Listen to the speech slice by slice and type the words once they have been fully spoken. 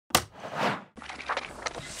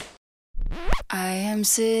I am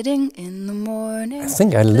sitting in the morning. I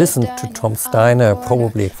think I listened to Tom Steiner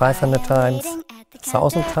probably 500 times,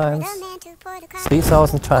 1,000 times,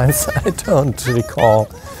 3,000 times, I don't recall,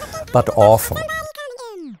 but often.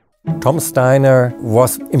 Tom Steiner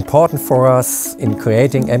was important for us in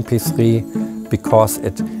creating MP3 because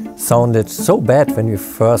it sounded so bad when we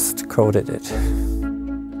first coded it.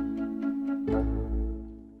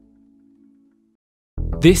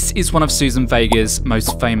 This is one of Susan Vega's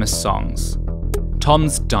most famous songs,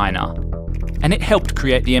 Tom's Diner, and it helped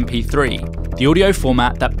create the MP3, the audio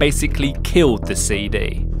format that basically killed the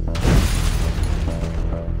CD.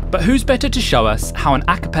 But who's better to show us how an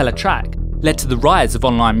a cappella track led to the rise of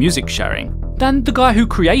online music sharing than the guy who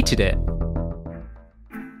created it?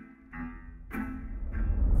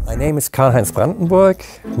 My name is Karl-Heinz Brandenburg.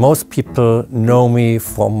 Most people know me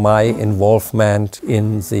from my involvement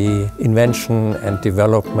in the invention and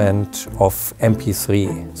development of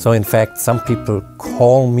MP3. So in fact, some people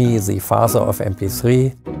call me the father of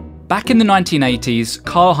MP3. Back in the 1980s,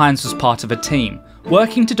 Karl-Heinz was part of a team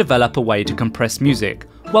working to develop a way to compress music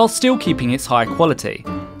while still keeping its high quality,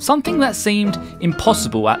 something that seemed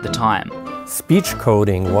impossible at the time. Speech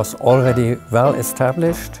coding was already well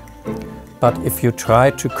established. But if you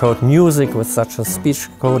tried to code music with such a speech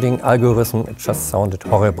coding algorithm, it just sounded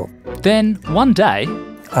horrible. Then, one day,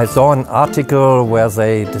 I saw an article where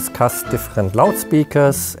they discussed different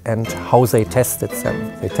loudspeakers and how they tested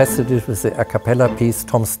them. They tested it with the a cappella piece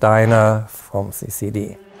Tom Steiner from the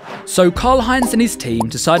CD. So Karl-Heinz and his team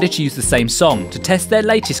decided to use the same song to test their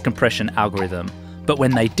latest compression algorithm. But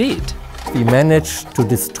when they did, we managed to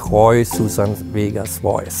destroy Susan Vega's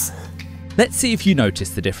voice. Let's see if you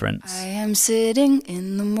notice the difference. I am sitting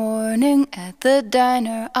in the morning at the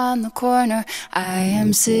diner on the corner. I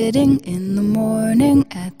am sitting in the morning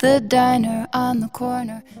at the diner on the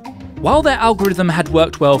corner. While their algorithm had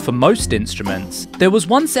worked well for most instruments, there was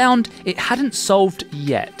one sound it hadn't solved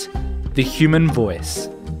yet: the human voice.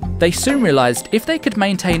 They soon realised if they could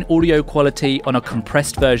maintain audio quality on a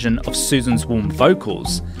compressed version of Susan's warm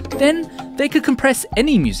vocals, then they could compress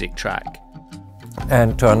any music track.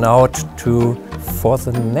 And turn out to, for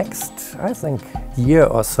the next, I think, year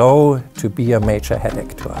or so, to be a major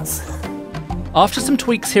headache to us. After some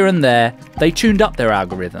tweaks here and there, they tuned up their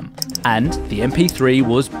algorithm, and the MP3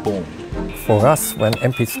 was born. For us, when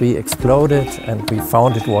MP3 exploded and we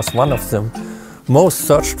found it was one of the most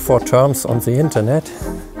searched for terms on the internet,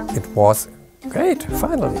 it was great,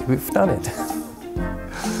 finally, we've done it.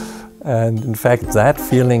 And in fact, that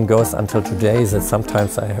feeling goes until today, that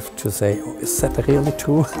sometimes I have to say, oh, is that really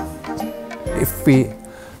true? If we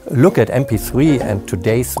look at MP3 and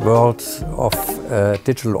today's world of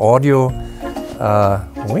digital audio,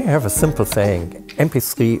 we have a simple saying: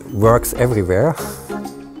 MP3 works everywhere.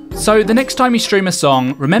 So the next time you stream a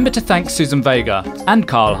song, remember to thank Susan Vega and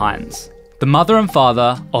Karl-Heinz, the mother and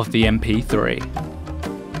father of the MP3.